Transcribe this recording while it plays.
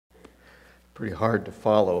Pretty hard to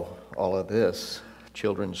follow all of this.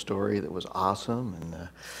 Children's story that was awesome,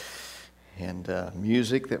 and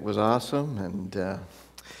music that was awesome, and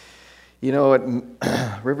you know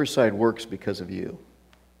what? Riverside works because of you.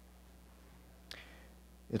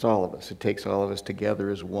 It's all of us. It takes all of us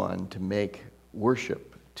together as one to make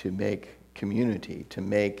worship, to make community, to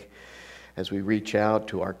make, as we reach out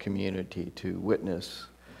to our community, to witness.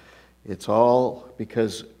 It's all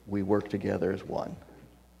because we work together as one.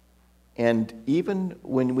 And even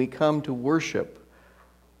when we come to worship,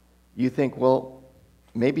 you think, well,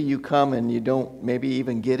 maybe you come and you don't maybe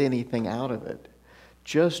even get anything out of it.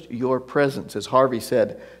 Just your presence, as Harvey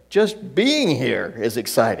said, just being here is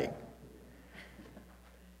exciting.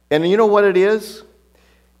 And you know what it is?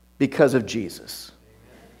 Because of Jesus.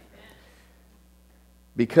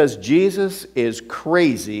 Because Jesus is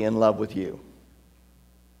crazy in love with you.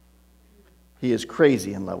 He is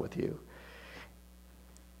crazy in love with you.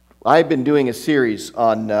 I've been doing a series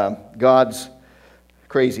on God's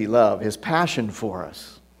crazy love, His passion for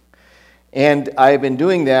us. And I've been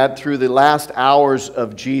doing that through the last hours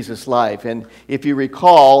of Jesus' life. And if you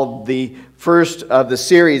recall, the first of the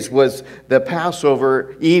series was the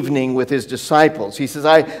Passover evening with His disciples. He says,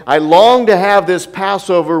 I long to have this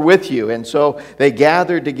Passover with you. And so they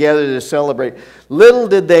gathered together to celebrate. Little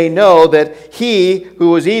did they know that He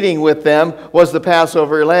who was eating with them was the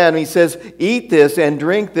Passover lamb. He says, eat this and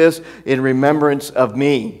drink this in remembrance of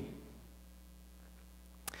me.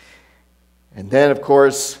 And then, of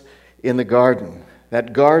course, in the garden,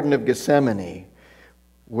 that Garden of Gethsemane,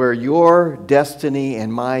 where your destiny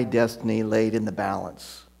and my destiny laid in the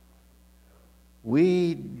balance.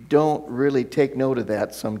 We don't really take note of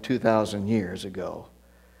that some 2,000 years ago,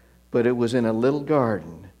 but it was in a little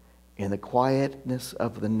garden in the quietness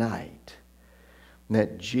of the night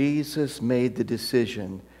that Jesus made the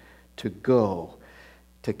decision to go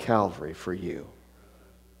to Calvary for you.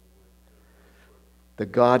 The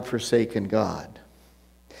God-forsaken God.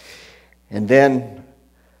 And then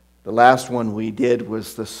the last one we did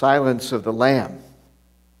was the silence of the Lamb.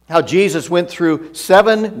 How Jesus went through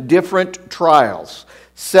 7 different trials.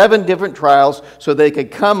 7 different trials so they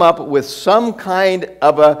could come up with some kind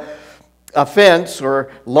of a offense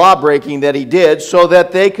or law breaking that He did so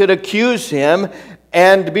that they could accuse Him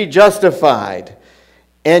and be justified.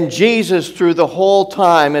 And Jesus, through the whole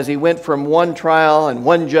time, as He went from one trial and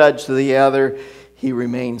one judge to the other, He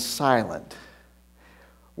remained silent.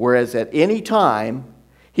 Whereas at any time,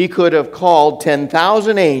 He could have called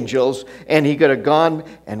 10,000 angels and He could have gone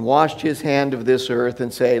and washed His hand of this earth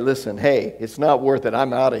and say, listen, hey, it's not worth it,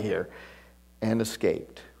 I'm out of here, and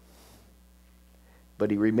escaped. But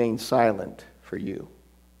He remained silent for you.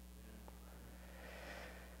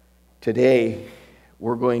 Today,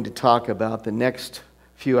 we're going to talk about the next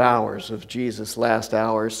few hours of Jesus' last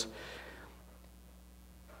hours.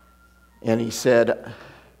 And He said,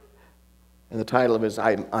 and the title of it is,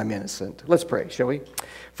 I'm innocent. Let's pray, shall we?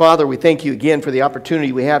 Father, we thank You again for the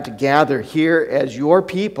opportunity we have to gather here as Your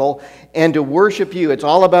people and to worship You. It's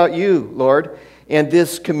all about You, Lord. And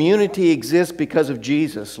this community exists because of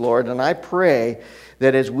Jesus, Lord. And I pray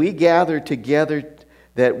that as we gather together,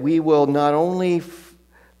 that we will not only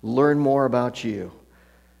learn more about You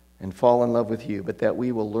and fall in love with You, but that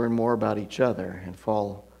we will learn more about each other and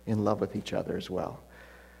fall in love with each other as well.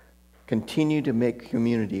 Continue to make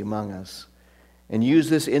community among us. And use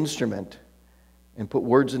this instrument and put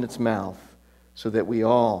words in its mouth so that we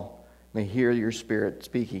all may hear Your Spirit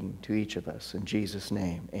speaking to each of us. In Jesus'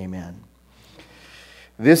 name, amen.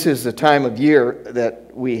 This is the time of year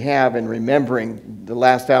that we have in remembering the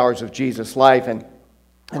last hours of Jesus' life and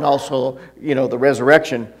also, the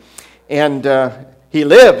resurrection. And He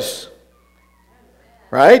lives,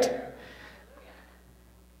 right?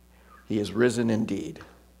 He is risen indeed.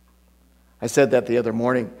 I said that the other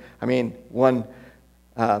morning.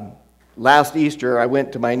 Last Easter, I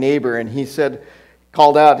went to my neighbor and he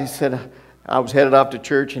called out, he said, I was headed off to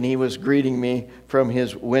church and he was greeting me from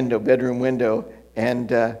his bedroom window.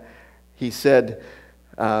 And he said,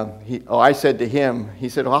 I said to him, he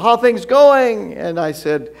said, well, how are things going? And I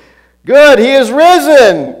said, good, He is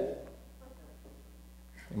risen.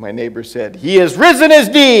 And my neighbor said, He is risen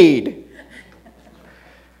indeed.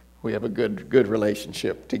 We have a good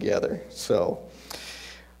relationship together. So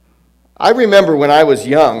I remember when I was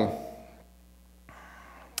young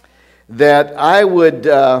that I would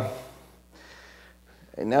now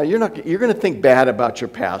you're going to think bad about your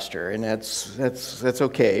pastor, and that's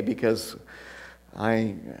okay because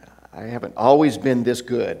I haven't always been this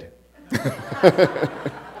good.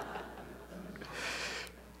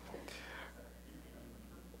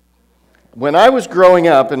 When I was growing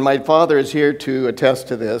up, and my father is here to attest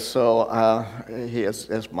to this, so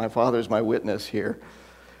as my father is my witness here,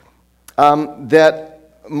 that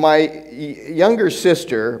my younger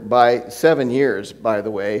sister, by 7 years, by the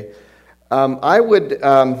way, I would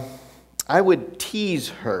tease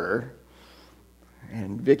her,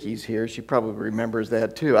 and Vicky's here, she probably remembers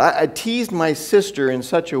that too. I teased my sister in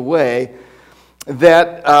such a way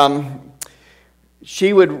that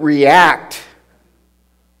she would react.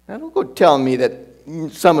 Now, don't go telling me that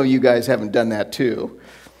some of you guys haven't done that too.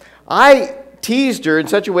 I teased her in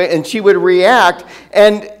such a way, and she would react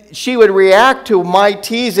to my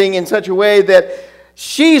teasing in such a way that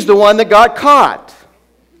she's the one that got caught.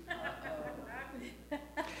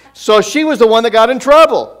 So she was the one that got in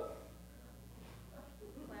trouble.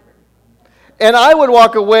 And I would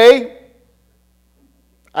walk away,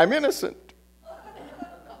 I'm innocent.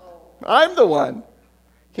 I'm the one.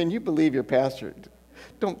 Can you believe your pastor?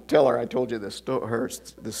 Don't tell her I told you this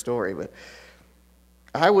story, but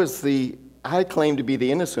I claimed to be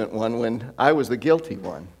the innocent one when I was the guilty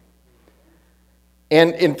one.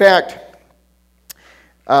 And in fact,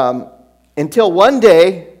 until one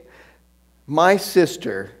day, my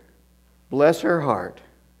sister, bless her heart,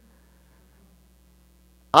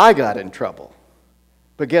 I got in trouble.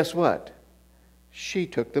 But guess what? She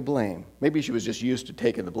took the blame. Maybe she was just used to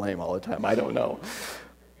taking the blame all the time. I don't know.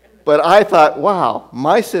 But I thought, wow,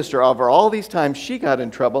 my sister, over all these times she got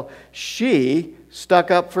in trouble, she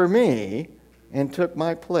stuck up for me and took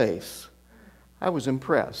my place. I was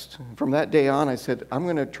impressed. From that day on, I said, I'm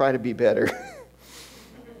going to try to be better.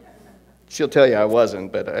 She'll tell you I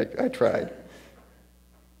wasn't, but I tried.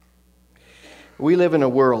 We live in a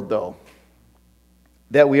world, though,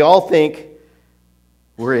 that we all think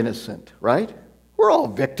we're innocent, right? We're all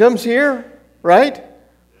victims here, right?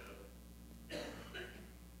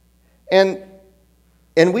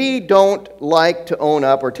 And we don't like to own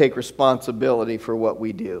up or take responsibility for what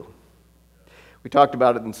we do. We talked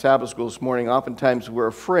about it in Sabbath school this morning. Oftentimes we're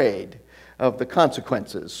afraid of the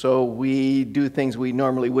consequences, so we do things we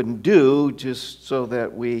normally wouldn't do just so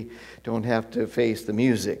that we don't have to face the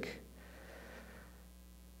music.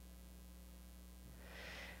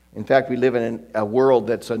 In fact, we live in a world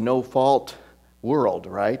that's a no-fault world,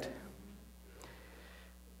 right?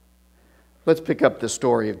 Let's pick up the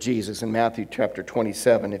story of Jesus in Matthew chapter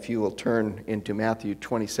 27. If you will turn into Matthew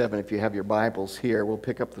 27, if you have your Bibles here, we'll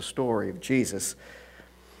pick up the story of Jesus.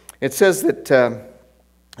 It says that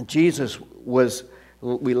Jesus was,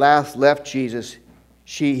 we last left Jesus,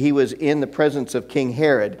 he was in the presence of King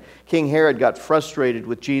Herod. King Herod got frustrated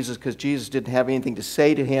with Jesus because Jesus didn't have anything to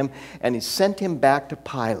say to him, and he sent him back to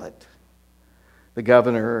Pilate, the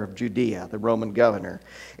governor of Judea, the Roman governor.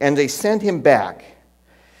 And they sent him back.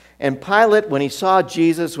 And Pilate, when he saw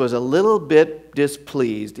Jesus, was a little bit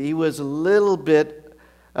displeased. He was a little bit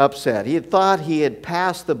upset. He had thought he had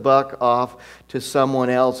passed the buck off to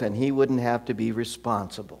someone else and he wouldn't have to be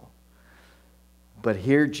responsible. But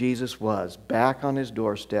here Jesus was, back on his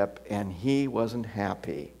doorstep, and he wasn't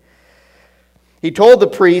happy. He told the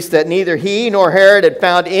priest that neither he nor Herod had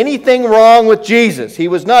found anything wrong with Jesus. He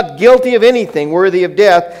was not guilty of anything worthy of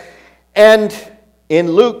death. And in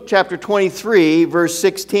Luke chapter 23, verse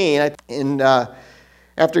 16,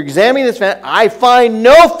 after examining this man, I find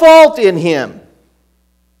no fault in him.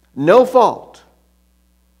 No fault.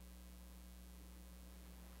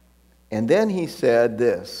 And then he said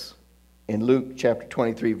this in Luke chapter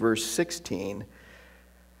 23, verse 16,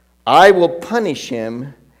 I will punish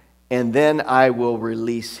him and then I will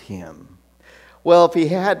release him. Well, if he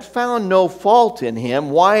had found no fault in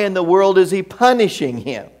him, why in the world is he punishing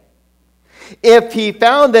him? If he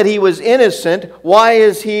found that he was innocent, why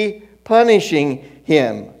is he punishing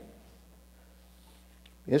him?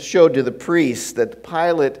 This showed to the priests that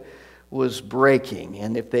Pilate was breaking,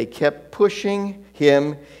 and if they kept pushing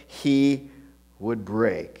him, he would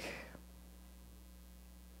break.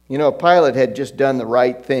 You know, if Pilate had just done the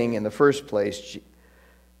right thing in the first place,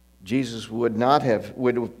 Jesus would have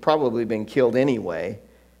probably been killed anyway,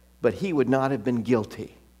 but he would not have been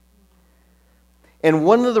guilty. And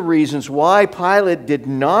one of the reasons why Pilate did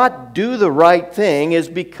not do the right thing is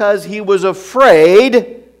because he was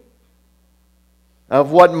afraid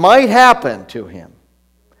of what might happen to him.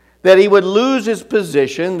 That he would lose his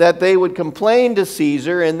position, that they would complain to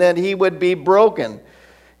Caesar, and that he would be broken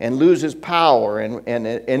and lose his power and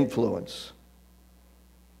influence.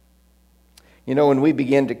 You know, when we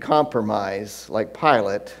begin to compromise like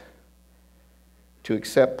Pilate to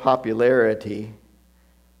accept popularity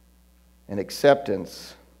and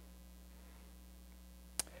acceptance,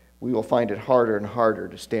 we will find it harder and harder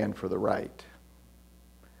to stand for the right.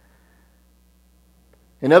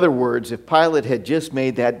 In other words, if Pilate had just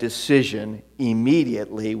made that decision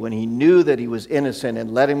immediately when he knew that he was innocent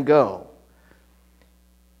and let him go,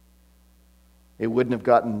 it wouldn't have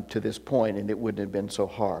gotten to this point and it wouldn't have been so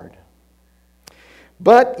hard.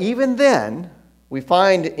 But even then, we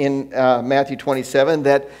find in Matthew 27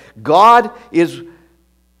 that God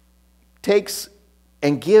takes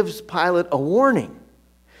and gives Pilate a warning.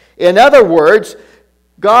 In other words,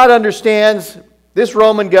 God understands this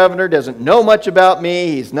Roman governor doesn't know much about me.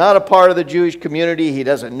 He's not a part of the Jewish community. He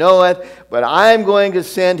doesn't know it. But I'm going to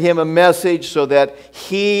send him a message so that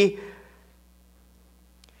he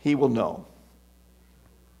will know.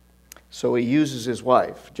 So he uses his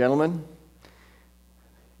wife. Gentlemen,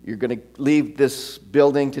 you're going to leave this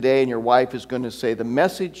building today and your wife is going to say, the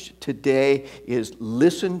message today is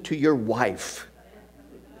listen to your wife.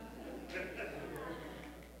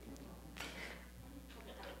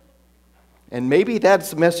 And maybe that's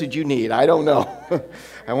the message you need. I don't know.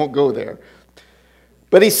 I won't go there.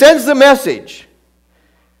 But he sends the message.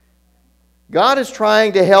 God is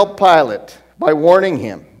trying to help Pilate by warning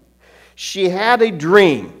him. She had a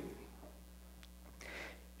dream.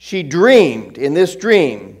 She dreamed in this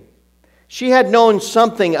dream. She had known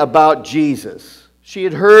something about Jesus. She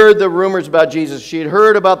had heard the rumors about Jesus. She had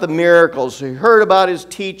heard about the miracles. She heard about his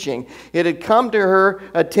teaching. It had come to her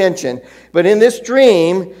attention. But in this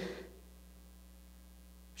dream,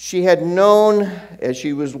 she had known, as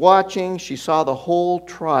she was watching, she saw the whole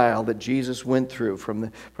trial that Jesus went through from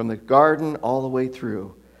the garden all the way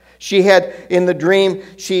through. She had, in the dream,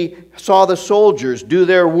 she saw the soldiers do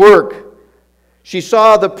their work. She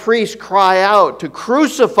saw the priest cry out to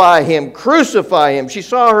crucify him, crucify him. She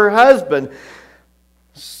saw her husband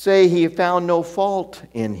say he found no fault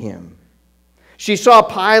in him. She saw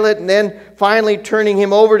Pilate and then finally turning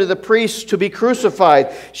him over to the priests to be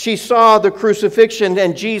crucified. She saw the crucifixion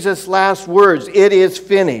and Jesus' last words, "It is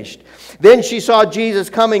finished." Then she saw Jesus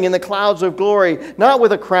coming in the clouds of glory, not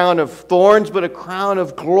with a crown of thorns, but a crown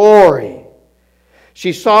of glory.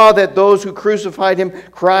 She saw that those who crucified him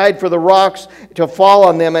cried for the rocks to fall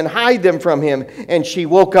on them and hide them from him, and she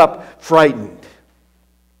woke up frightened.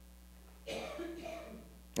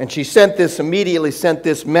 And she immediately sent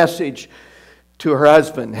this message to her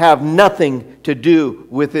husband: have nothing to do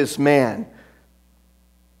with this man.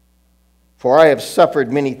 For I have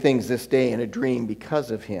suffered many things this day in a dream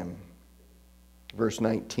because of him. Verse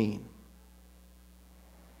 19.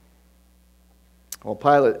 Well,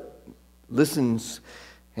 Pilate listens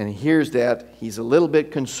and hears that. He's a little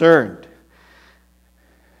bit concerned.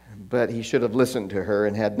 But he should have listened to her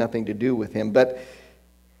and had nothing to do with him. But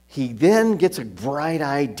he then gets a bright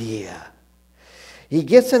idea. He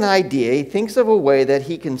gets an idea. He thinks of a way that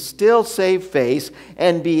he can still save face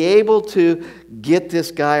and be able to get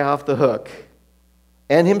this guy off the hook.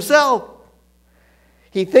 And himself.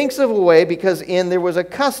 He thinks of a way because there was a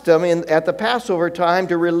custom at the Passover time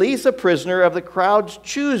to release a prisoner of the crowd's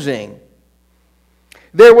choosing.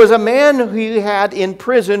 There was a man who he had in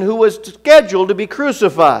prison who was scheduled to be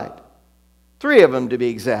crucified. 3 of them to be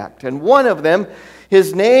exact. And one of them,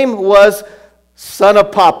 his name was Son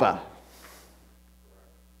of Papa.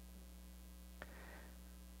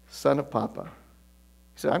 Son of Papa.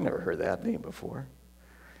 He said, I've never heard that name before.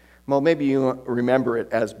 Well, maybe you remember it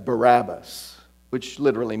as Barabbas, which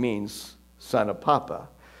literally means son of Papa.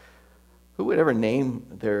 Who would ever name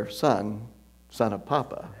their son Son of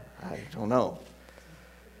Papa? I don't know.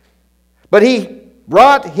 But he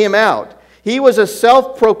brought him out. He was a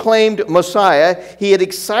self-proclaimed Messiah. He had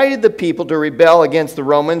excited the people to rebel against the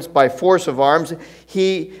Romans by force of arms.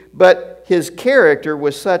 But his character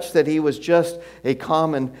was such that he was just a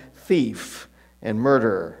common thief and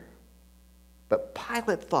murderer. But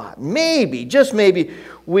Pilate thought, maybe, just maybe,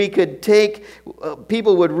 we could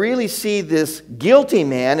people would really see this guilty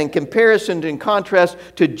man in comparison, in contrast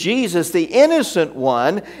to Jesus, the innocent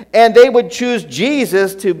one, and they would choose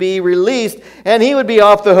Jesus to be released, and he would be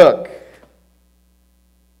off the hook.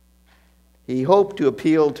 He hoped to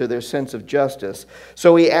appeal to their sense of justice.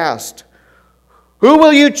 So he asked, who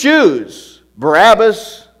will you choose?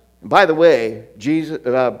 Barabbas? And by the way,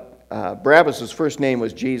 Barabbas' first name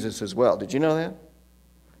was Jesus as well. Did you know that?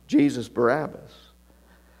 Jesus Barabbas.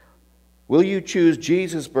 Will you choose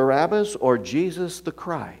Jesus Barabbas or Jesus the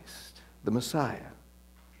Christ, the Messiah?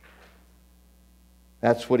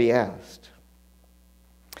 That's what he asked.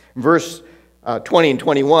 Verse 20 and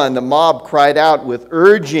 21, the mob cried out with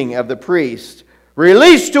urging of the priest,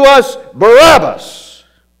 release to us Barabbas!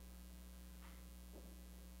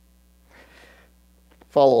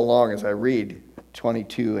 Follow along as I read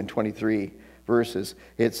 22 and 23 verses.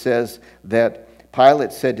 It says that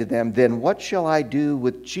Pilate said to them, "Then what shall I do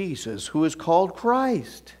with Jesus, who is called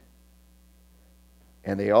Christ?"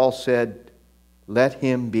 And they all said, "Let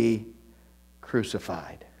him be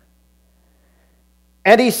crucified."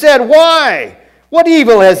 And he said, "Why? What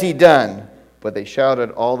evil has he done?" But they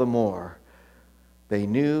shouted all the more. They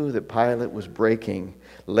knew that Pilate was breaking,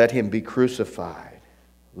 "Let him be crucified.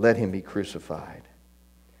 Let him be crucified."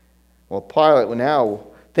 Well, Pilate, now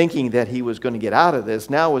thinking that he was going to get out of this,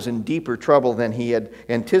 now was in deeper trouble than he had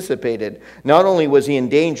anticipated. Not only was he in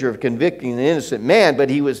danger of convicting an innocent man, but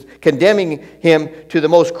he was condemning him to the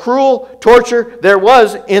most cruel torture there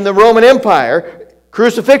was in the Roman Empire,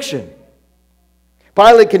 crucifixion.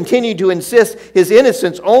 Pilate continued to insist his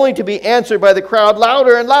innocence, only to be answered by the crowd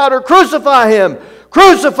louder and louder, "Crucify him!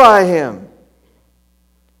 Crucify him!"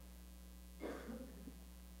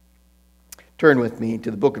 Turn with me to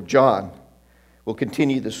the book of John. We'll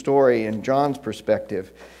continue the story in John's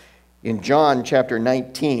perspective. In John chapter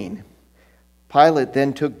 19, Pilate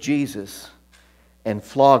then took Jesus and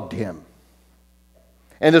flogged him.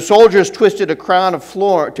 And the soldiers twisted a crown of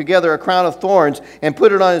thorns, and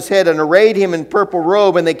put it on his head, and arrayed him in purple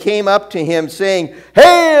robe. And they came up to him, saying,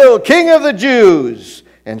 "Hail, King of the Jews!"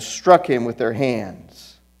 and struck him with their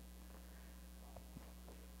hands.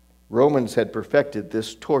 Romans had perfected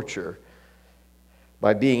this torture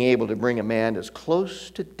by being able to bring a man as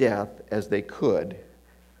close to death as they could.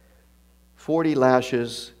 40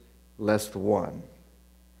 lashes less the one.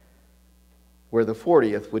 Where the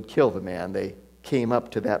 40th would kill the man, they came up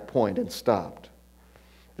to that point and stopped.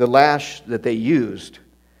 The lash that they used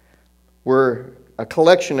were a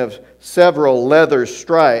collection of several leather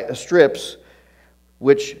strips,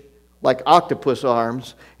 which like octopus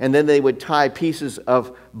arms, and then they would tie pieces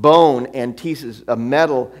of bone and pieces of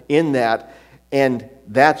metal in that, and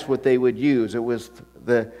that's what they would use. It was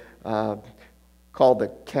called the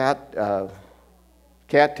cat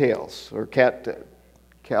tails, or cat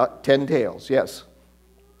 10 tails, yes.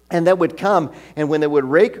 And that would come, and when they would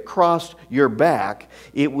rake across your back,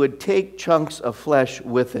 it would take chunks of flesh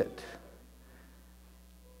with it.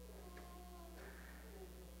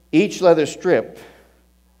 Each leather strip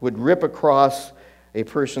would rip across a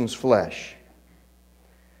person's flesh.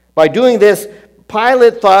 By doing this,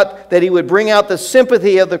 Pilate thought that he would bring out the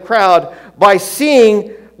sympathy of the crowd by seeing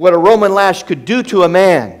what a Roman lash could do to a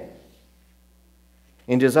man.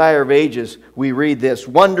 In Desire of Ages, we read this: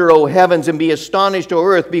 "Wonder, O heavens, and be astonished, O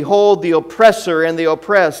earth. Behold the oppressor and the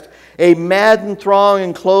oppressed. A maddened throng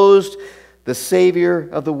enclosed the Savior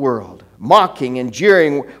of the world. Mocking and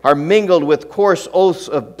jeering are mingled with coarse oaths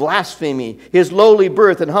of blasphemy. His lowly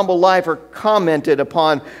birth and humble life are commented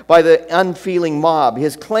upon by the unfeeling mob.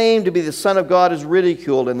 His claim to be the Son of God is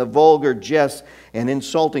ridiculed, and the vulgar jests and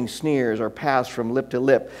insulting sneers are passed from lip to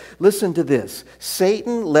lip." Listen to this.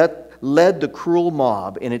 Satan led the cruel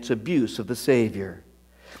mob in its abuse of the Savior.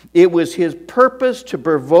 It was his purpose to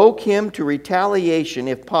provoke him to retaliation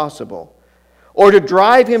if possible, or to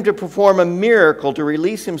drive him to perform a miracle to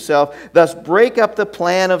release himself, thus break up the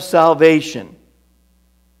plan of salvation.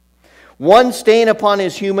 One stain upon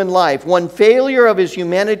his human life, one failure of his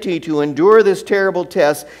humanity to endure this terrible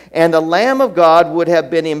test, and the Lamb of God would have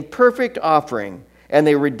been imperfect offering, and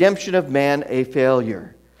the redemption of man a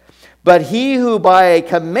failure. But he who by a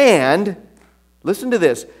command, listen to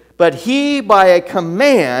this, but he by a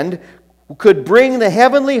command could bring the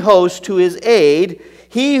heavenly host to his aid,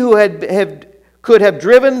 he who could have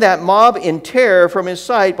driven that mob in terror from his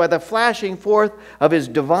sight by the flashing forth of his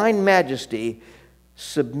divine majesty,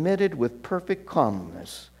 submitted with perfect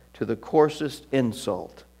calmness to the coarsest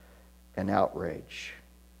insult and outrage.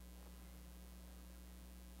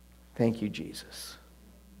 Thank you, Jesus.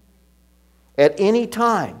 At any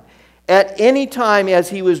time as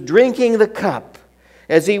he was drinking the cup,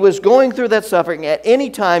 as he was going through that suffering, at any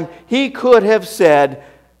time he could have said,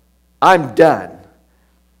 "I'm done,"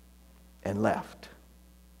 and left.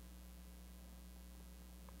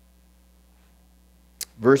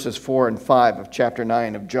 Verses 4 and 5 of chapter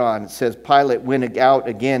 9 of John, it says, "Pilate went out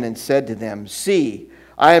again and said to them, 'See,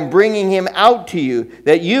 I am bringing him out to you,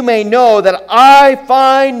 that you may know that I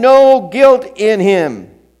find no guilt in him.'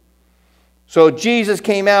 So Jesus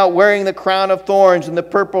came out wearing the crown of thorns and the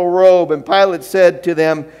purple robe, and Pilate said to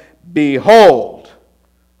them, 'Behold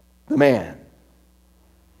the man.'"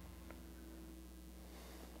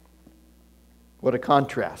 What a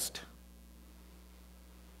contrast.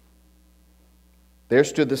 There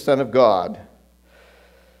stood the Son of God,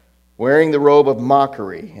 wearing the robe of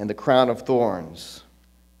mockery and the crown of thorns.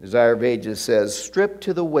 Desire of Ages says, stripped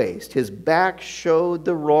to the waist, his back showed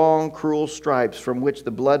the wrong, cruel stripes from which the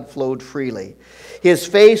blood flowed freely. His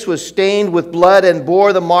face was stained with blood and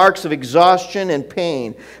bore the marks of exhaustion and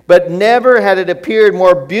pain, but never had it appeared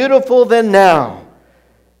more beautiful than now.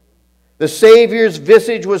 The Savior's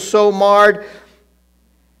visage was so marred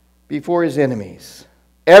before his enemies.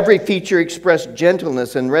 Every feature expressed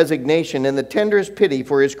gentleness and resignation and the tenderest pity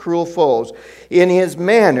for his cruel foes. In his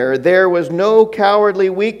manner there was no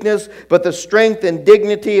cowardly weakness, but the strength and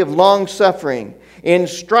dignity of long-suffering. In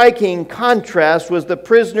striking contrast was the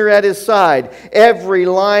prisoner at his side. Every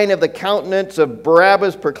line of the countenance of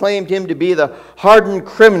Barabbas proclaimed him to be the hardened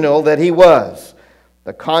criminal that he was.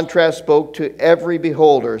 The contrast spoke to every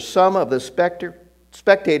beholder. Some of the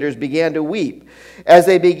spectators began to weep. As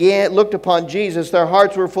they looked upon Jesus, their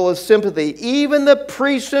hearts were full of sympathy. Even the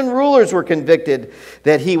priests and rulers were convicted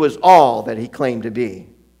that he was all that he claimed to be.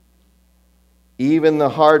 Even the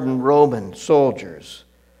hardened Roman soldiers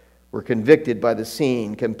were convicted by the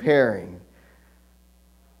scene, comparing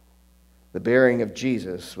the bearing of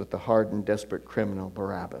Jesus with the hardened, desperate criminal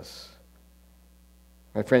Barabbas.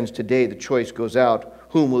 My friends, today the choice goes out.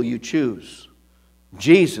 Whom will you choose?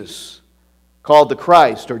 Jesus, called the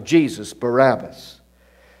Christ, or Jesus, Barabbas?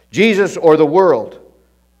 Jesus or the world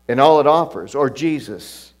and all it offers, or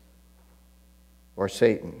Jesus or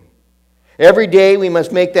Satan? Every day we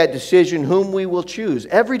must make that decision whom we will choose.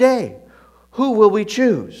 Every day. Who will we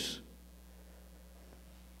choose?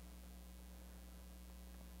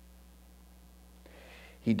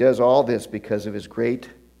 He does all this because of his great,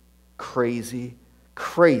 crazy,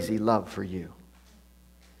 crazy love for you.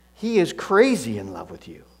 He is crazy in love with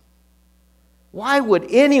you. Why would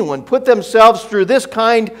anyone put themselves through this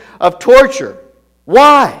kind of torture?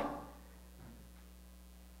 Why?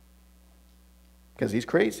 Because he's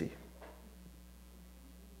crazy.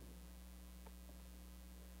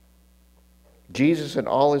 Jesus in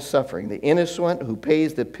all his suffering, the innocent who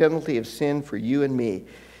pays the penalty of sin for you and me,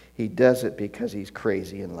 he does it because he's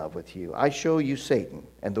crazy in love with you. I show you Satan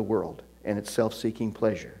and the world and its self-seeking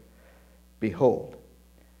pleasure. Behold,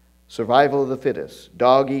 survival of the fittest.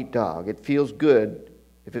 Dog eat dog. It feels good.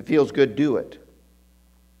 If it feels good, do it.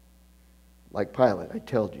 Like Pilate, I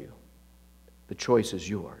told you, the choice is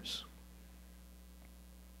yours.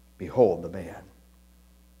 Behold the man.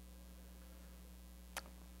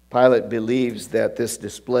 Pilate believes that this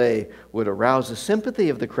display would arouse the sympathy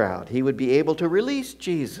of the crowd. He would be able to release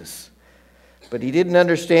Jesus. But he didn't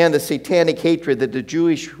understand the satanic hatred that the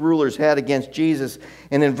Jewish rulers had against Jesus.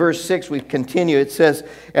 And in verse 6 we continue. It says,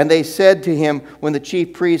 and they said to him, when the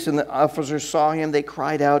chief priests and the officers saw him, they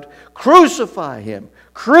cried out, crucify him,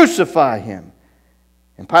 crucify him.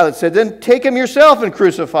 And Pilate said, then take him yourself and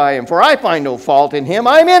crucify him, for I find no fault in him.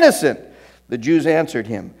 I'm innocent. The Jews answered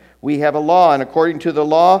him, we have a law, and according to the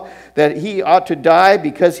law, that he ought to die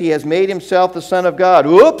because he has made himself the Son of God.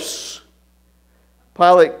 Oops!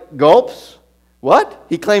 Pilate gulps. What?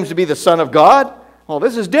 He claims to be the Son of God? Well,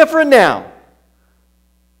 this is different now.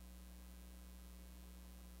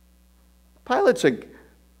 Pilate's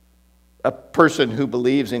a person who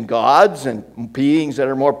believes in gods and beings that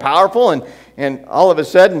are more powerful, and all of a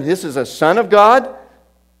sudden, this is a Son of God?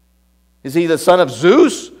 Is he the son of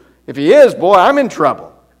Zeus? If he is, boy, I'm in trouble.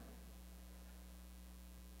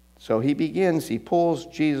 So he pulls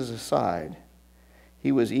Jesus aside.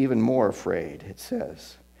 He was even more afraid, it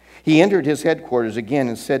says. He entered his headquarters again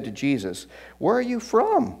and said to Jesus, where are you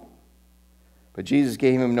from? But Jesus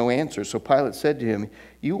gave him no answer. So Pilate said to him,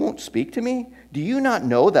 you won't speak to me? Do you not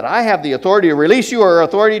know that I have the authority to release you or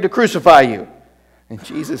authority to crucify you? And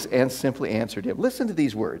Jesus simply answered him, listen to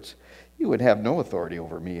these words. You would have no authority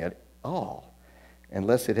over me at all,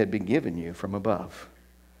 unless it had been given you from above.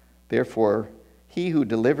 Therefore, he who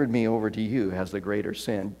delivered me over to you has the greater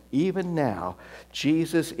sin. Even now,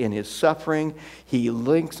 Jesus in his suffering, he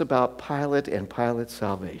thinks about Pilate and Pilate's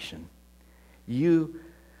salvation. You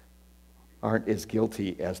aren't as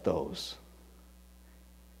guilty as those.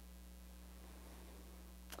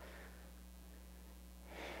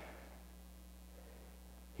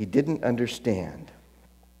 He didn't understand.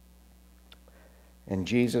 And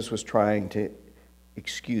Jesus was trying to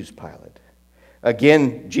excuse Pilate.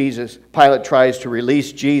 Again, Pilate tries to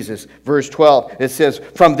release Jesus. Verse 12, it says,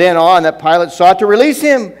 from then on that Pilate sought to release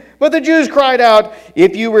him. But the Jews cried out,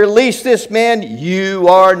 if you release this man, you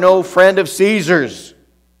are no friend of Caesar's.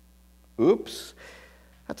 Oops,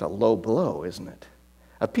 that's a low blow, isn't it?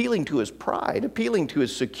 Appealing to his pride, appealing to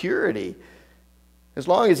his security. As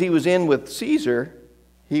long as he was in with Caesar,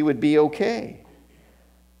 he would be okay.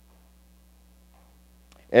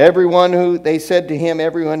 They said to him,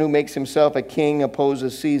 everyone who makes himself a king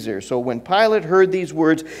opposes Caesar. So when Pilate heard these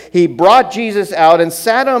words, he brought Jesus out and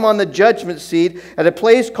sat him on the judgment seat at a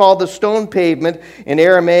place called the Stone Pavement, in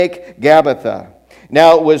Aramaic, Gabbatha.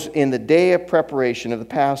 Now it was in the day of preparation of the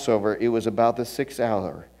Passover. It was about the 6th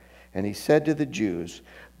hour. And he said to the Jews,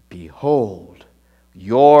 "Behold,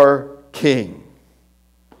 your king."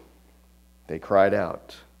 They cried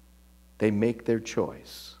out. They make their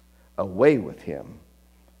choice. Away with him.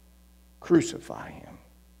 Crucify him.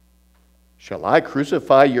 "Shall I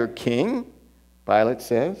crucify your king?" Pilate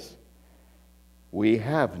says. "We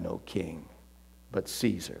have no king but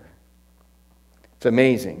Caesar." It's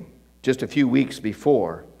amazing. Just a few weeks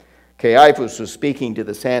before, Caiaphas was speaking to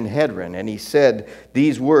the Sanhedrin, and he said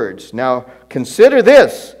these words, "Now consider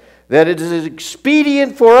this, that it is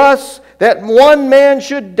expedient for us that one man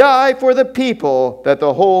should die for the people, that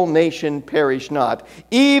the whole nation perish not,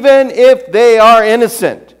 even if they are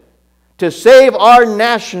innocent. To save our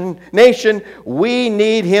nation, we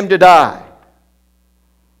need him to die."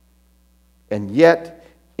 And yet,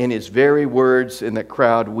 in his very words in the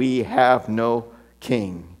crowd, "We have no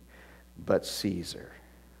king but Caesar."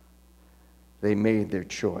 They made their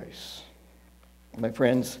choice. My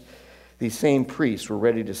friends, these same priests were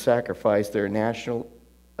ready to sacrifice their national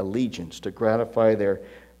allegiance to gratify their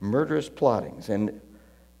murderous plottings, and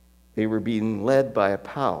they were being led by a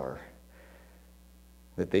power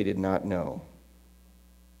that they did not know.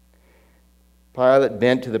 Pilate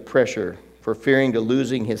bent to the pressure, for fearing to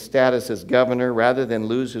losing his status as governor. Rather than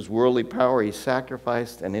lose his worldly power, he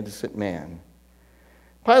sacrificed an innocent man.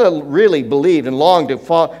 Pilate really believed and longed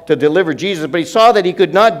to deliver Jesus, but he saw that he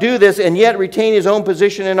could not do this and yet retain his own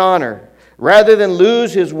position and honor. Rather than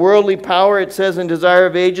lose his worldly power, it says in Desire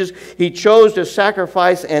of Ages, he chose to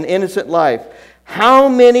sacrifice an innocent life. How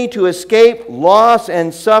many to escape loss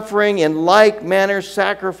and suffering in like manner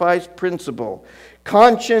sacrifice principle?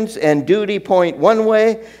 Conscience and duty point one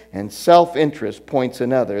way, and self-interest points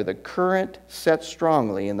another. The current sets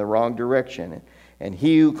strongly in the wrong direction, and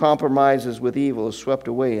he who compromises with evil is swept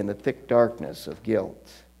away in the thick darkness of guilt.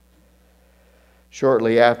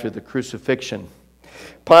 Shortly after the crucifixion,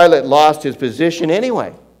 Pilate lost his position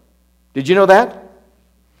anyway. Did you know that?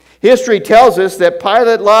 History tells us that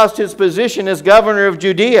Pilate lost his position as governor of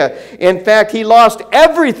Judea. In fact, he lost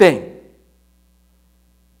everything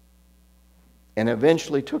and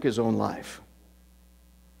eventually took his own life.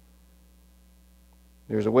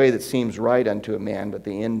 There's a way that seems right unto a man, but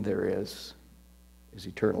the end there is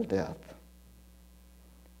eternal death.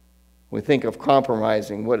 We think of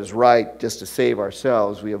compromising what is right just to save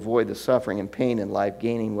ourselves. We avoid the suffering and pain in life,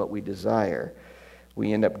 gaining what we desire.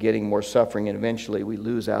 We end up getting more suffering, and eventually we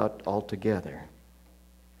lose out altogether.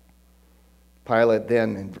 Pilate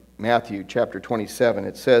then, in Matthew chapter 27,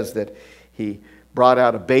 it says that he brought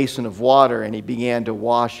out a basin of water and he began to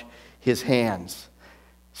wash his hands,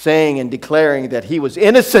 saying and declaring that he was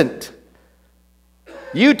innocent.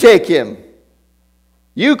 "You take him.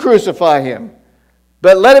 You crucify him.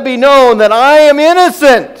 But let it be known that I am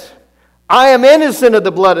innocent. I am innocent of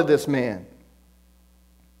the blood of this man."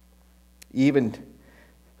 Even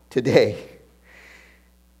today,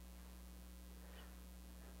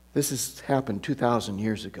 this has happened 2,000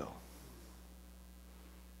 years ago.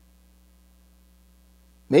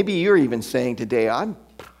 Maybe you're even saying today,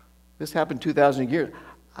 this happened 2,000 years.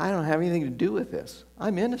 I don't have anything to do with this.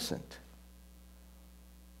 I'm innocent.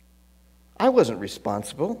 I wasn't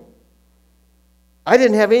responsible. I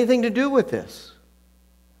didn't have anything to do with this.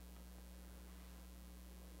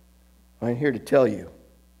 I'm here to tell you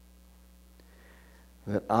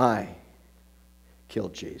that I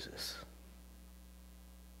killed Jesus.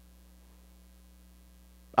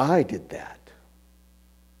 I did that.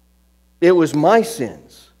 It was my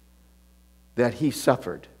sins that he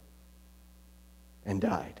suffered and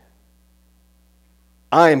died.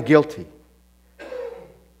 I am guilty.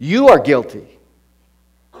 You are guilty.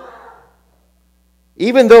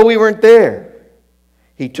 Even though we weren't there,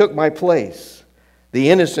 he took my place, the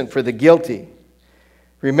innocent for the guilty.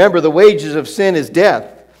 Remember, the wages of sin is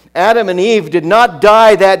death. Adam and Eve did not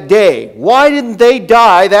die that day. Why didn't they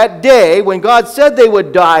die that day when God said they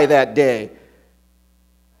would die that day?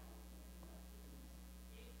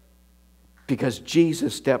 Because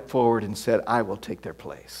Jesus stepped forward and said, "I will take their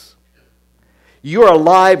place." You're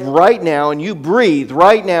alive right now, and you breathe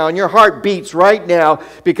right now, and your heart beats right now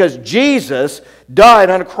because Jesus died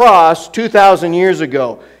on a cross 2,000 years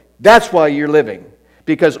ago. That's why you're living.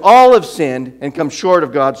 Because all have sinned and come short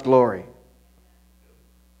of God's glory.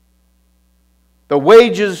 The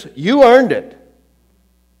wages, you earned it.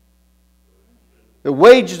 The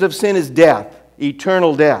wages of sin is death,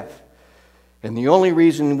 eternal death. And the only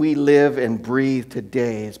reason we live and breathe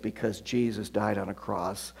today is because Jesus died on a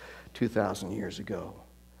cross 2,000 years ago.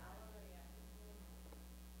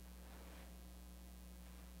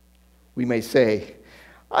 We may say,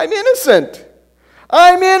 I'm innocent.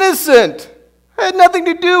 I'm innocent. I had nothing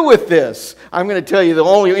to do with this. I'm going to tell you the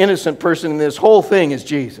only innocent person in this whole thing is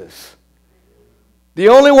Jesus. The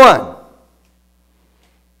only one.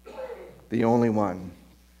 The only one.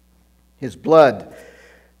 His blood,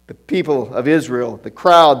 the people of Israel, the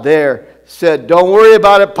crowd there said, don't worry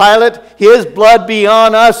about it, Pilate. His blood be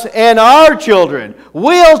on us and our children.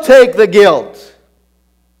 We'll take the guilt.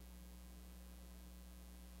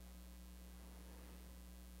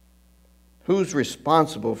 Who's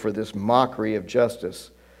responsible for this mockery of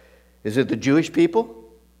justice? Is it the Jewish people?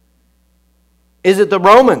 Is it the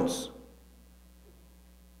Romans?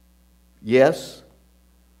 Yes,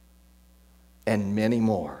 and many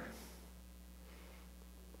more.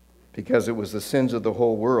 Because it was the sins of the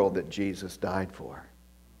whole world that Jesus died for.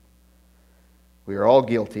 We are all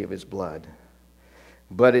guilty of his blood.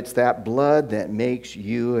 But it's that blood that makes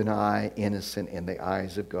you and I innocent in the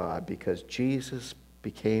eyes of God, because Jesus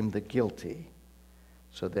became the guilty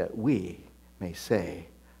so that we may say,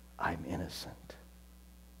 I'm innocent.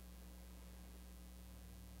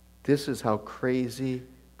 This is how crazy,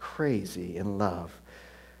 crazy in love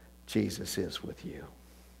Jesus is with you.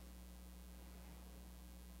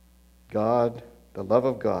 God, the love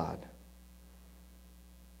of God,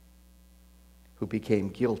 who became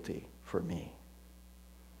guilty for me.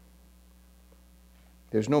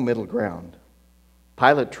 There's no middle ground.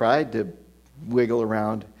 Pilate tried to wiggle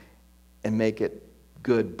around and make it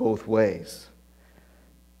good both ways,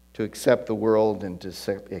 to accept the world and to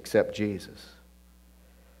accept Jesus.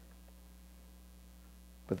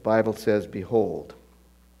 But the Bible says, behold,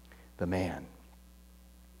 the man,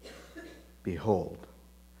 behold,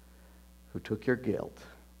 who took your guilt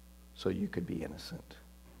so you could be innocent.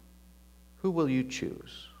 Who will you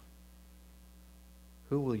choose?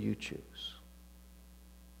 Who will you choose?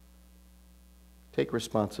 Take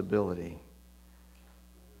responsibility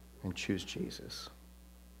and choose Jesus.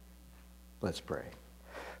 Let's pray.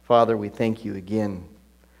 Father, we thank you again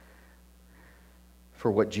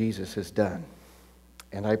for what Jesus has done.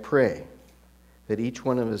 And I pray that each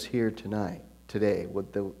one of us here today,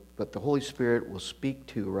 what the Holy Spirit will speak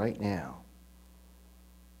to right now,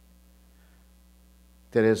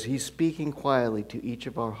 that as he's speaking quietly to each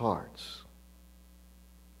of our hearts,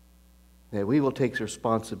 that we will take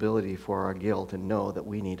responsibility for our guilt and know that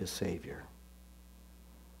we need a Savior.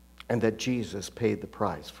 And that Jesus paid the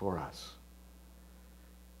price for us.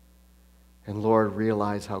 And Lord,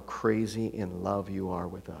 realize how crazy in love you are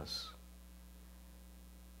with us.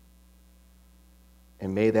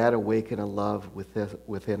 And may that awaken a love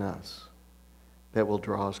within us that will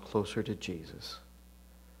draw us closer to Jesus.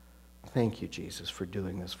 Thank you, Jesus, for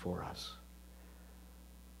doing this for us.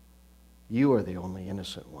 You are the only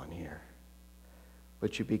innocent one here,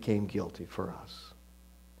 but you became guilty for us.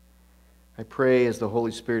 I pray as the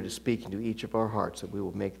Holy Spirit is speaking to each of our hearts that we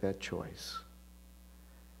will make that choice.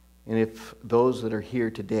 And if those that are here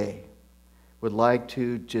today would like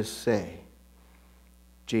to just say,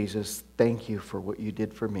 Jesus, thank you for what you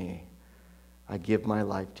did for me. I give my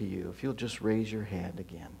life to you. If you'll just raise your hand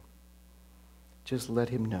again, just let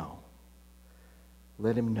him know.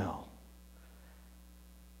 Let him know.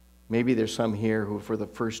 Maybe there's some here who for the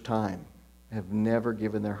first time have never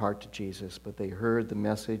given their heart to Jesus, but they heard the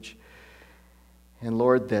message. And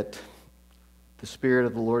Lord, that the Spirit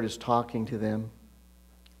of the Lord is talking to them,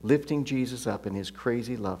 lifting Jesus up in his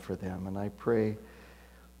crazy love for them. And I pray,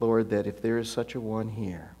 Lord, that if there is such a one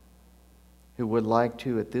here who would like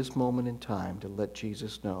to, at this moment in time, to let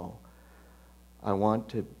Jesus know, I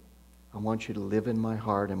want you to live in my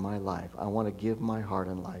heart and my life. I want to give my heart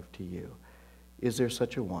and life to you. Is there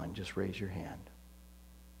such a one? Just raise your hand.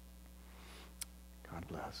 God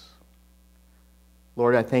bless.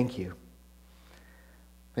 Lord, I thank you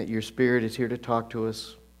that your Spirit is here to talk to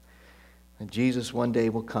us. And Jesus one day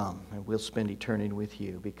will come and we'll spend eternity with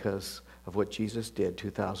you because of what Jesus did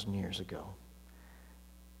 2,000 years ago.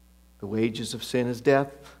 The wages of sin is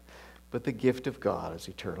death, but the gift of God is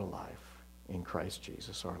eternal life in Christ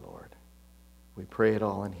Jesus our Lord. We pray it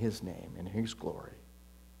all in his name, in his glory.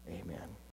 Amen.